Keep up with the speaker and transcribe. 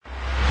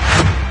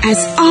As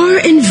our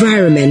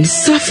environment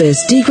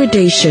suffers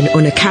degradation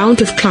on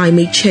account of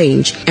climate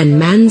change and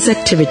man's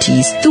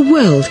activities, the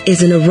world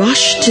is in a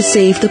rush to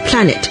save the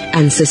planet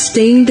and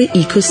sustain the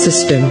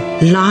ecosystem.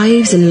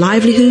 Lives and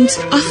livelihoods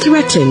are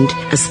threatened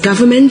as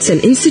governments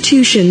and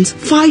institutions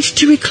fight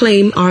to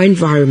reclaim our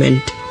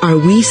environment. Are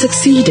we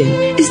succeeding?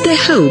 Is there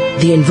hope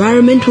the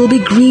environment will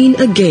be green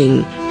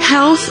again?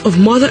 Health of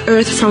Mother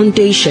Earth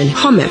Foundation,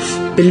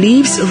 HOMEF,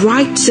 believes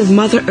rights of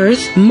Mother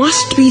Earth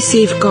must be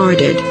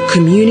safeguarded.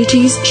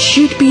 Communities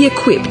should be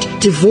equipped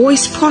to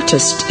voice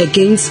protest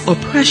against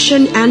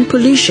oppression and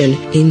pollution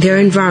in their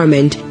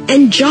environment,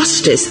 and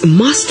justice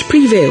must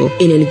prevail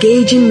in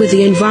engaging with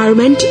the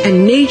environment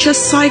and nature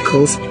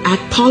cycles at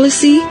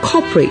policy,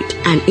 corporate,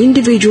 and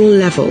individual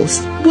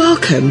levels.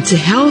 Welcome to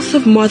Health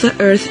of Mother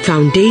Earth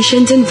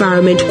Foundation's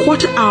Environment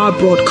Quarter Hour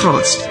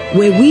broadcast,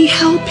 where we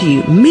help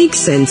you make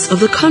sense of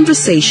the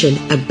conversation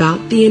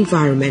about the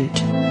environment.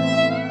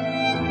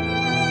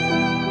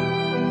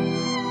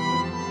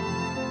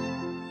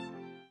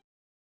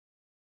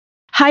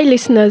 Hi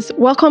listeners,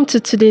 welcome to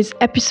today's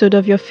episode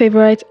of your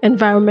favorite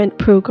environment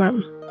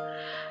program.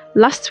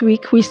 Last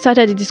week, we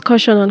started a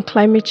discussion on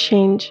climate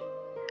change.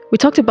 We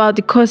talked about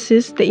the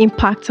causes, the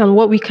impacts, and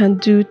what we can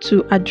do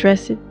to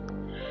address it.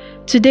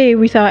 Today,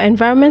 with our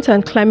environment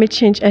and climate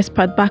change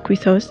expert back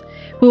with us,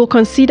 we will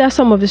consider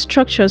some of the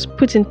structures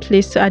put in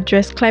place to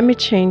address climate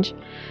change.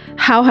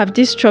 How have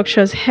these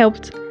structures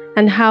helped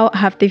and how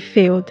have they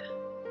failed?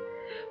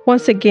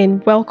 Once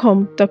again,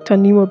 welcome Dr.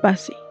 Nimo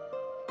Bassey.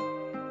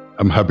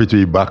 I'm happy to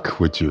be back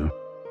with you.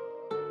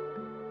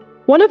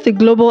 One of the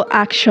global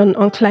action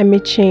on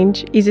climate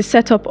change is the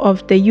setup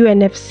of the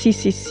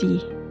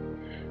UNFCCC.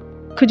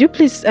 Could you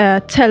please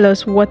tell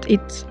us what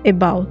it's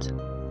about?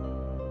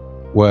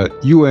 Well,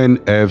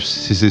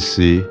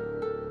 UNFCCC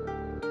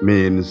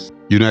means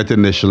United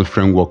Nations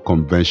Framework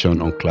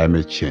Convention on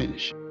Climate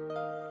Change.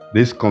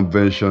 This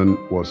convention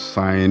was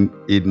signed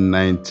in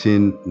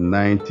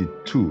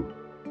 1992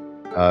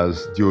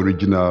 as the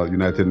original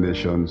United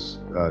Nations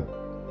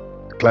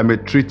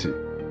Climate Treaty,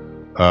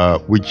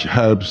 which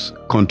helps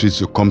countries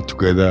to come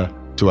together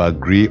to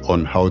agree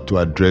on how to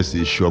address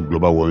the issue of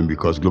global warming,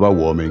 because global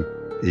warming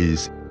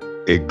is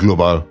a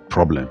global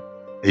problem.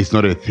 It's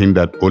not a thing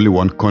that only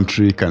one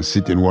country can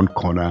sit in one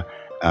corner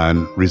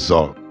and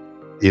resolve.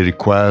 It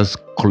requires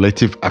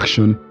collective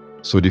action.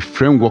 So the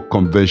Framework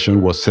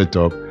Convention was set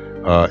up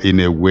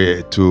in a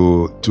way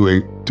to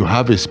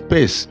have a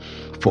space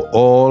for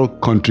all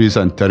countries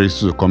and territories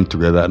to come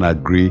together and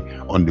agree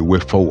on the way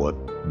forward,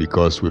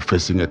 because we're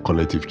facing a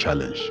collective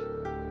challenge.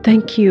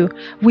 Thank you.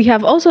 We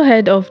have also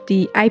heard of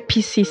the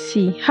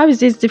IPCC. How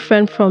is this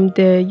different from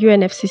the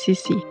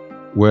UNFCCC?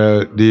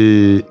 Well,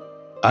 the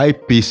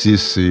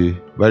IPCC,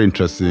 very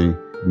interesting,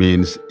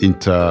 means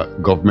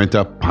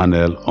Intergovernmental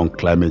Panel on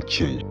Climate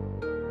Change.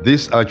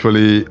 This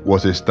actually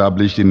was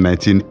established in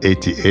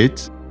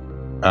 1988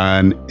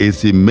 and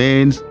is the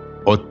main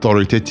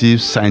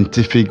authoritative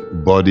scientific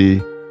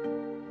body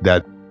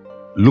that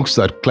looks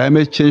at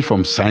climate change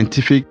from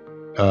scientific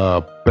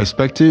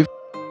perspective.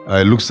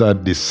 It looks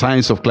at the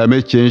science of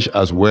climate change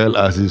as well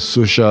as the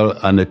social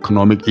and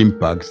economic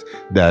impacts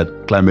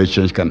that climate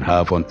change can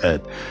have on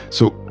Earth.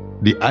 So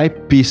the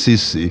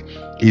IPCC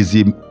is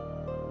the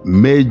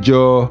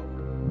major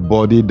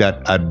body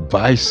that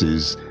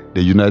advises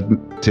the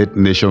United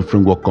Nations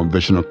Framework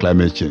Convention on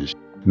Climate Change.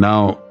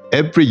 Now,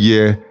 every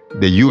year,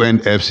 the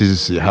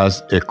UNFCCC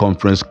has a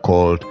conference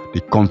called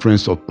the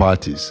Conference of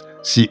Parties,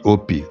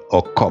 COP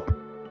or COP.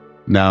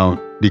 Now,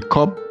 the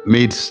COP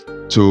meets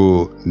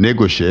to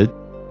negotiate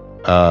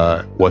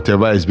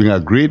whatever is being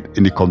agreed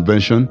in the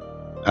convention,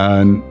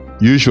 and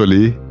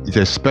usually it's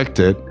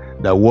expected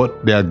that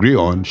what they agree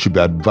on should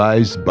be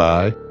advised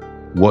by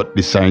what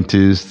the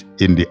scientists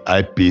in the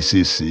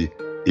IPCC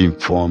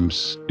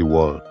informs the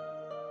world.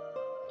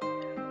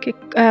 Okay,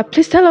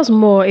 please tell us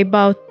more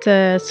about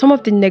some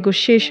of the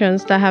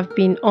negotiations that have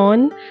been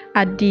on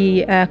at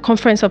the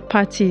Conference of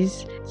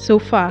Parties so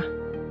far.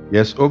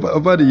 Yes,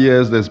 over the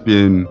years, there's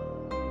been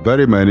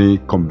very many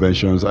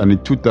conventions, and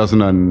in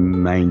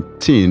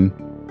 2019,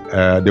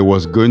 there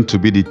was going to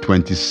be the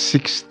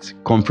 26th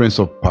Conference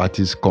of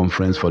Parties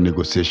Conference for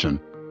negotiation.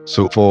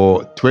 So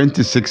for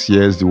 26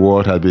 years, the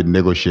world has been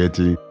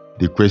negotiating.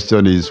 The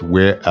question is,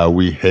 where are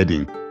we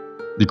heading?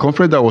 The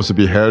conference that was to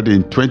be held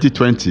in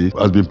 2020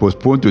 has been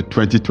postponed to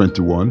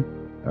 2021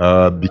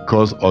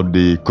 because of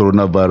the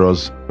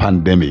coronavirus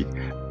pandemic.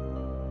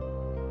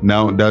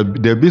 Now, there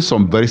have been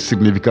some very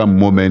significant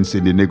moments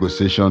in the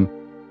negotiation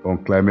on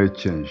climate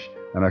change,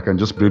 and I can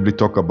just briefly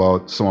talk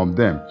about some of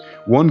them.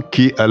 One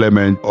key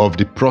element of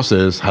the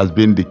process has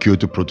been the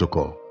Kyoto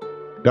Protocol.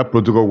 That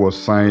protocol was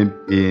signed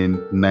in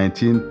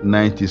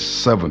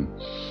 1997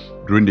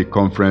 during the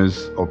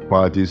Conference of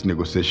Parties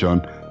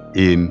negotiation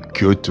in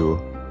Kyoto,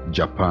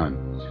 Japan.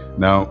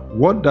 Now,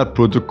 what that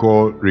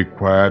protocol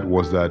required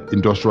was that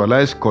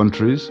industrialized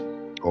countries,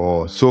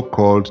 or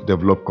so-called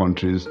developed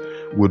countries,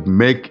 would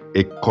make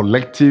a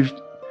collective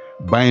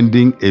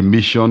binding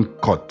emission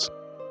cut.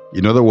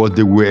 In other words,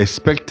 they were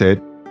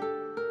expected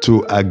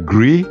to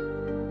agree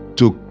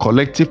to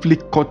collectively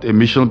cut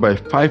emissions by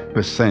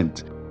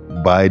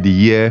 5% by the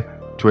year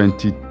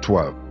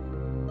 2012.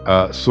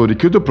 So the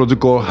Kyoto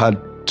Protocol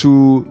had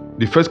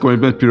the first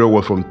commitment period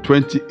was from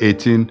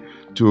 2018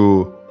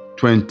 to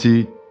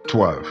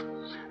 2012.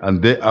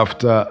 And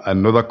thereafter,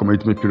 another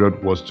commitment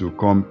period was to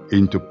come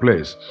into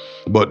place.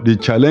 But the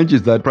challenge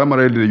is that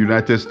primarily the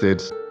United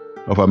States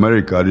of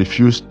America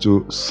refused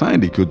to sign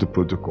the Kyoto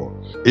Protocol,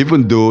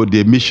 even though the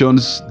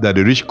emissions that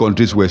the rich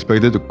countries were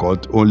expected to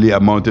cut only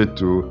amounted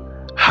to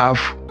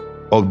half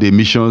of the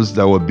emissions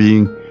that were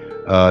being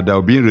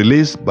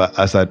released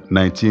as at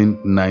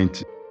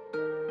 1990.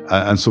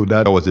 And so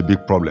that was a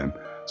big problem.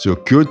 So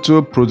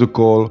Kyoto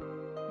Protocol,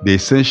 the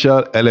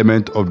essential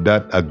element of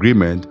that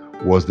agreement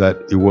was that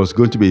it was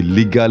going to be a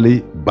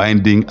legally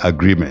binding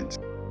agreement,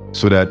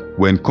 so that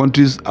when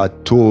countries are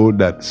told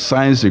that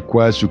science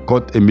requires to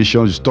cut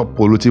emissions, stop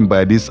polluting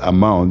by this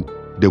amount,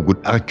 they would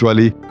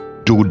actually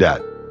do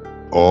that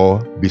or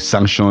be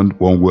sanctioned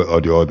one way or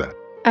the other.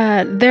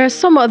 There are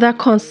some other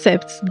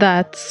concepts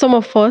that some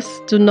of us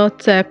do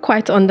not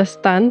quite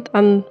understand,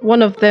 and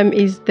one of them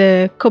is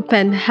the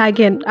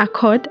Copenhagen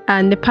Accord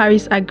and the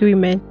Paris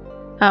Agreement.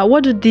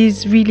 What do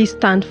these really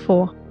stand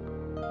for?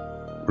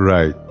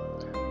 Right.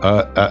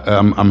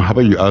 I'm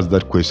happy you asked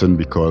that question,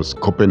 because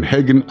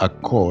Copenhagen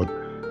Accord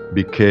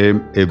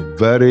became a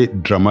very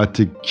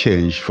dramatic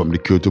change from the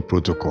Kyoto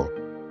Protocol.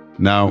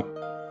 Now,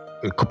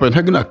 the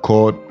Copenhagen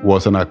Accord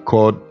was an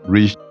accord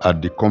reached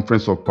at the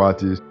Conference of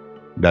Parties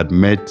that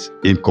met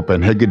in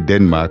Copenhagen,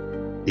 Denmark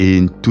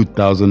in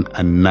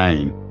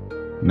 2009.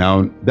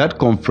 Now, that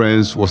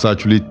conference was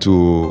actually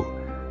to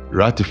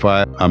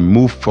ratify and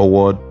move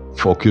forward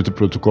for Kyoto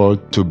Protocol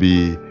to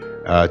be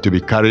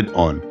carried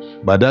on.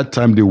 By that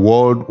time, the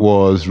world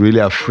was really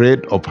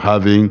afraid of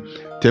having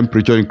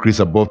temperature increase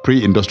above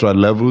pre-industrial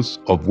levels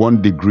of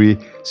 1 degree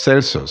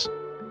Celsius.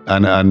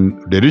 And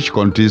the rich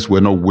countries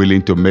were not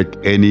willing to make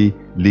any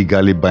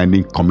legally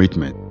binding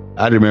commitment.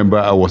 I remember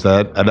I was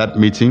at that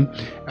meeting,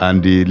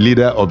 and the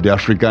leader of the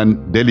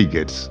African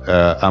delegates,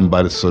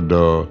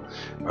 Ambassador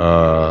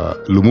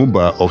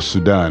Lumumba of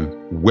Sudan,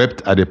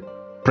 wept at a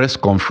press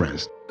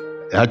conference.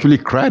 He actually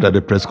cried at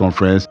the press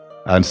conference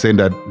and saying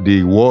that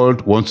the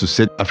world wants to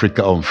set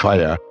Africa on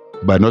fire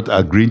by not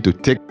agreeing to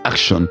take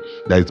action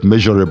that is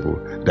measurable,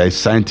 that is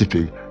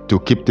scientific, to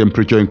keep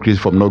temperature increase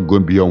from not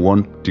going beyond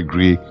 1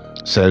 degree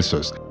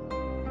Celsius.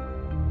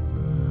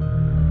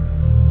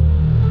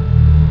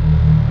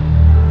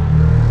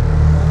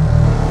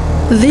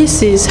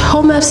 This is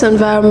Home Earth's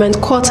Environment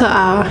Quarter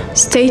Hour.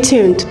 Stay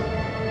tuned.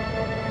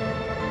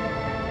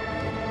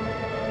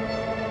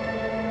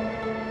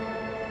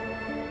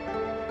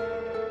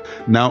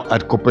 Now,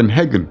 at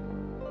Copenhagen,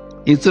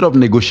 instead of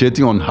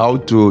negotiating on how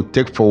to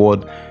take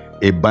forward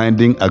a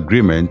binding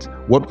agreement,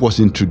 what was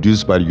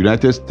introduced by the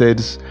United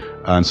States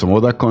and some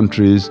other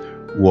countries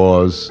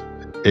was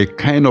a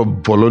kind of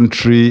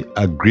voluntary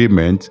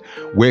agreement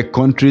where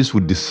countries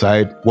would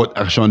decide what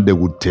action they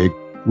would take,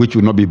 which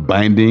would not be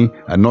binding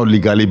and not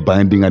legally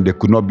binding, and they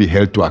could not be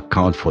held to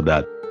account for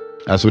that.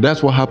 And so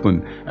that's what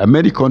happened. And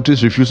many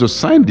countries refused to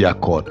sign the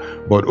accord.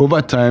 But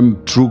over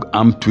time, through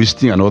arm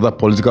twisting and other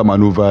political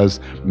maneuvers,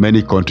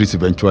 many countries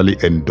eventually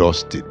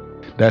endorsed it.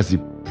 That's the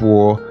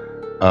poor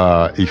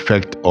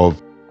effect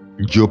of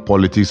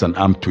geopolitics and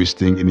arm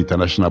twisting in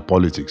international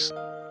politics.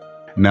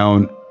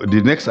 Now,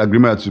 the next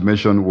agreement that you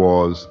mentioned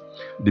was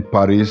the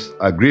Paris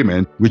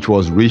Agreement, which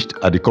was reached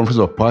at the Conference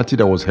of Parties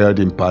that was held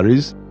in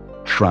Paris,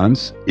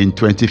 France, in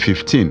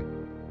 2015.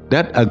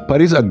 That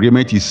Paris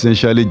Agreement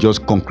essentially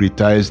just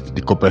concretized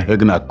the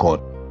Copenhagen Accord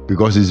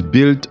because it's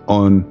built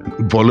on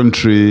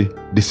voluntary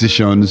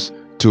decisions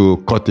to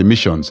cut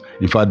emissions.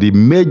 In fact, the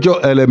major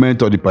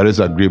element of the Paris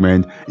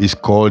Agreement is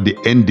called the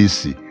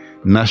NDC,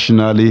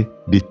 Nationally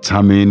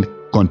Determined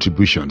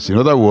Contributions. In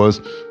other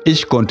words,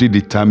 each country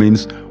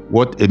determines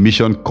what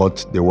emission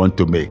cut they want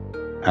to make.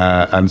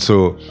 And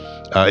so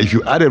if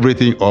you add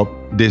everything up,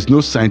 there's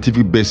no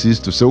scientific basis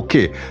to say,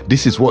 okay,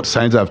 this is what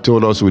science have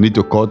told us we need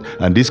to cut,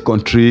 and this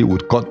country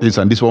would cut this,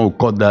 and this one would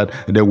cut that,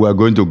 and then we're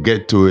going to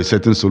get to a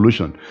certain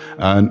solution.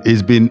 And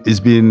it's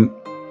been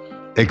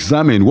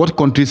examined. What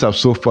countries have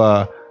so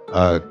far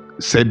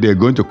said they're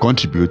going to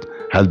contribute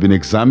has been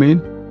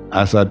examined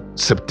as at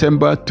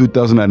September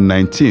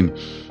 2019,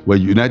 where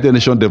United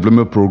Nations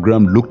Development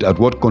Program looked at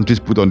what countries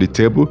put on the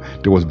table.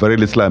 There was very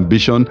little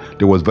ambition.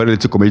 There was very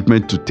little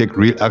commitment to take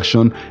real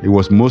action. It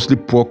was mostly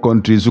poor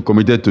countries who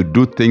committed to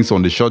do things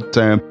on the short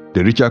term.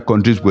 The richer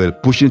countries were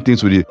pushing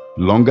things with the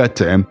longer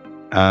term,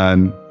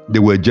 and they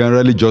were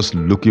generally just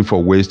looking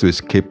for ways to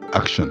escape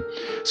action.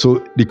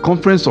 So the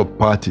Conference of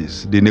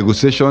Parties, the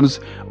negotiations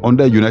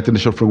under United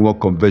Nations Framework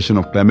Convention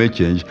of Climate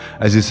Change,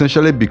 has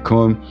essentially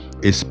become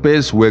a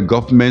space where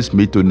governments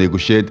meet to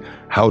negotiate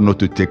how not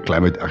to take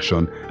climate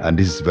action, and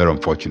this is very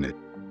unfortunate.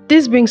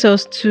 This brings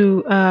us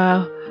to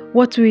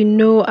what we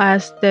know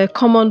as the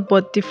common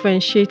but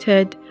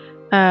differentiated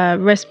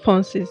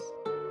responses.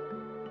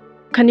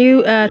 Can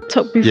you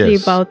talk briefly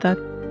about that?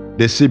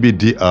 The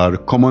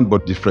CBDR, Common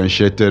but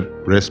Differentiated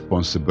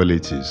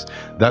Responsibilities.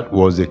 That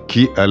was a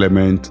key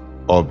element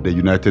of the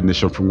United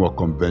Nations Framework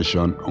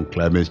Convention on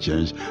Climate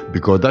Change,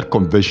 because that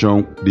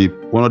convention,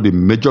 one of the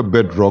major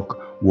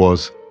bedrock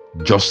was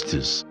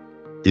justice.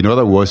 In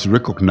other words,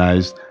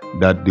 recognized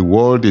that the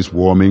world is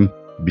warming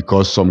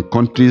because some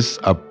countries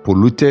have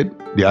polluted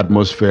the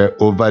atmosphere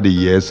over the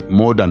years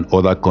more than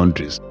other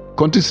countries.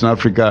 Countries in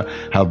Africa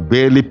have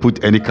barely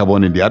put any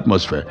carbon in the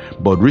atmosphere,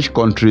 but rich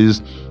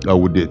countries,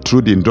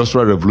 through the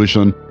Industrial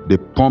Revolution, they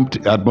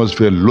pumped the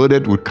atmosphere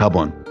loaded with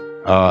carbon.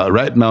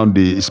 Right now,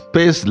 the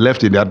space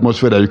left in the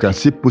atmosphere that you can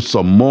see put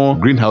some more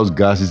greenhouse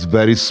gas is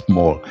very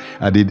small.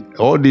 And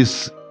all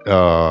this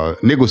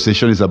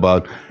negotiation is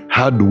about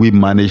how do we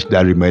manage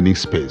that remaining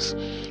space?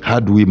 How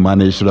do we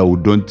manage so that we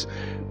don't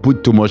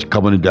put too much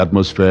carbon in the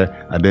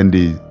atmosphere and then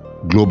the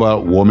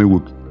global warming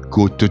will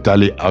go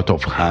totally out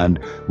of hand,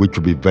 which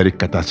will be very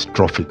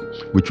catastrophic,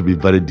 which will be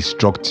very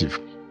destructive.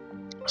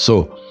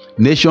 So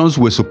nations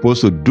were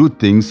supposed to do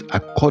things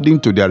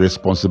according to their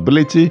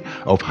responsibility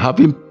of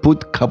having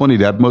put carbon in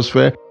the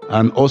atmosphere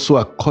and also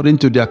according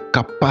to their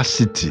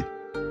capacity,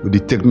 the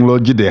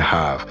technology they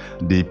have,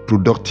 the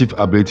productive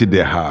ability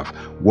they have,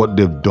 what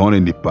they've done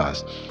in the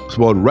past.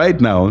 So right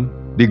now,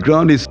 the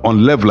ground is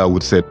on level, I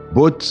would say.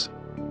 Both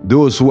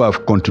those who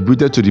have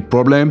contributed to the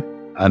problem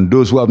and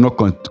those who have not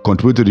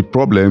contributed to the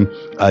problem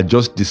are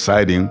just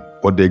deciding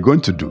what they're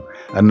going to do.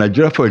 And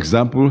Nigeria, for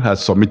example,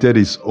 has submitted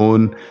its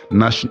own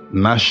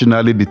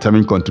nationally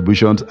determined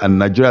contributions, and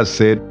Nigeria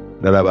said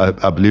that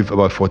I believe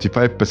about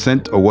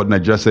 45% of what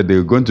Nigeria said they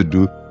were going to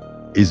do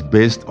is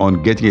based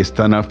on getting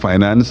external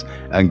finance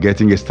and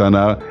getting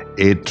external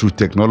aid through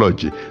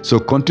technology. So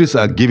countries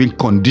are giving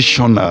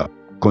conditional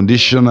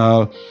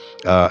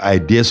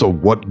ideas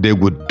of what they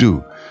would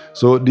do.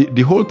 So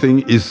the whole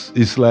thing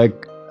is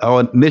like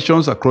our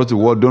nations across the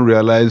world don't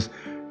realize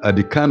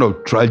the kind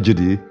of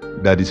tragedy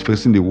that is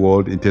facing the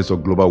world in terms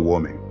of global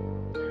warming.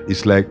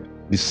 It's like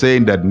the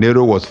saying that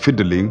Nero was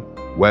fiddling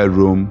while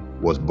Rome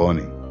was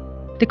burning.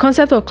 The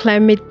concept of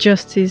climate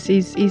justice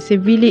is a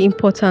really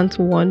important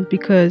one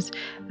because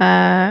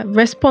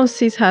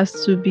responses has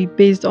to be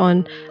based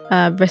on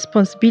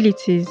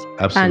responsibilities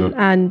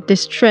and the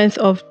strength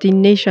of the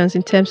nations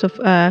in terms of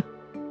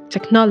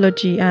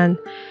technology and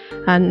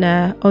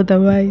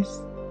otherwise.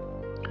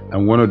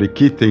 And one of the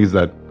key things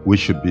that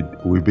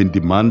we've been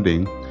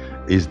demanding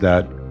is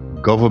that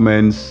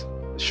governments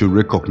should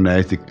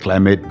recognize the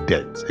climate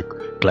debt.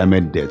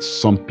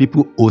 Some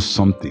people owe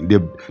something.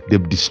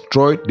 They've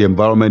destroyed the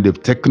environment.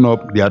 They've taken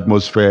up the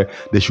atmosphere.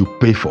 They should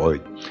pay for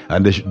it.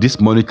 And this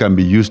money can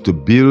be used to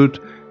build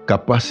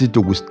capacity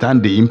to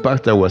withstand the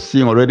impact that we're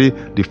seeing already,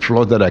 the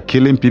floods that are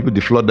killing people, the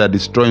floods that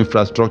destroy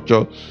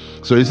infrastructure.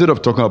 So instead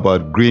of talking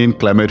about green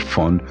climate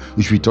fund,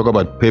 we should talk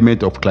about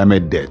payment of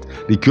climate debt.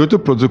 The Kyoto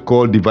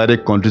Protocol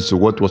divided countries to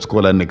what was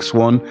called Annex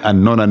 1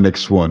 and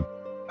non-Annex 1.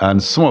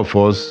 And some of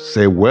us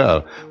say,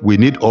 well, we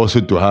need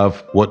also to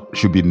have what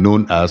should be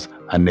known as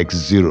Annex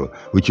 0,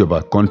 which are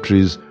about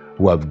countries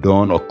who have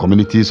done, or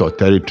communities or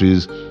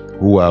territories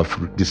who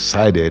have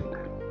decided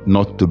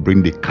not to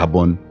bring the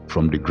carbon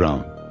from the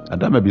ground.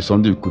 And that may be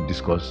something we could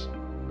discuss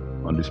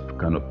on this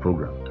kind of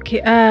program. Okay,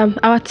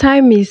 our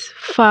time is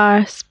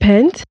far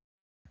spent.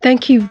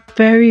 Thank you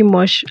very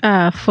much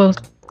for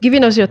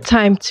giving us your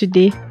time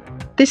today.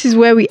 This is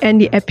where we end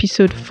the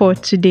episode for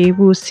today.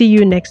 We'll see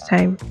you next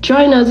time.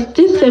 Join us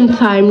this same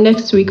time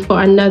next week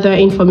for another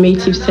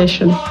informative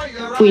session.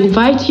 We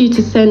invite you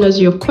to send us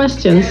your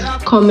questions,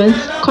 comments,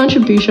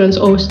 contributions,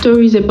 or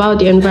stories about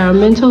the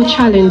environmental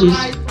challenges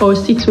or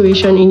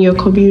situation in your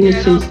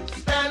communities.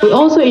 We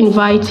also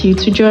invite you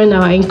to join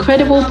our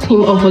incredible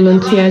team of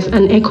volunteers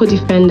and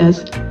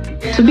eco-defenders.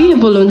 To be a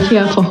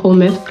volunteer for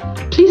HOMEF,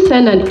 please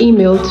send an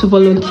email to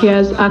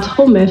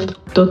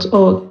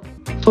volunteers@homef.org.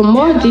 For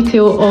more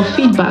detail or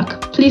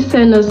feedback, please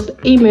send us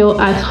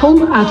email at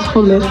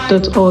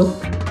home@homef.org.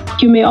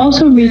 You may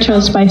also reach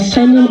us by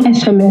sending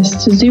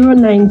SMS to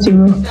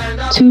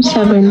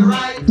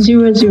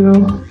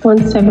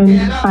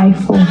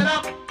 090-2700-1754.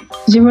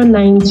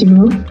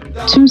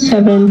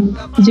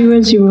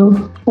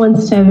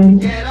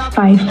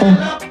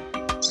 090-2700-1754.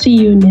 See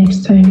you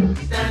next time.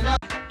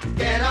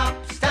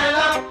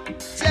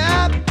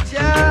 Stand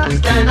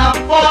up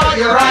for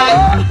your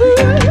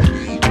right.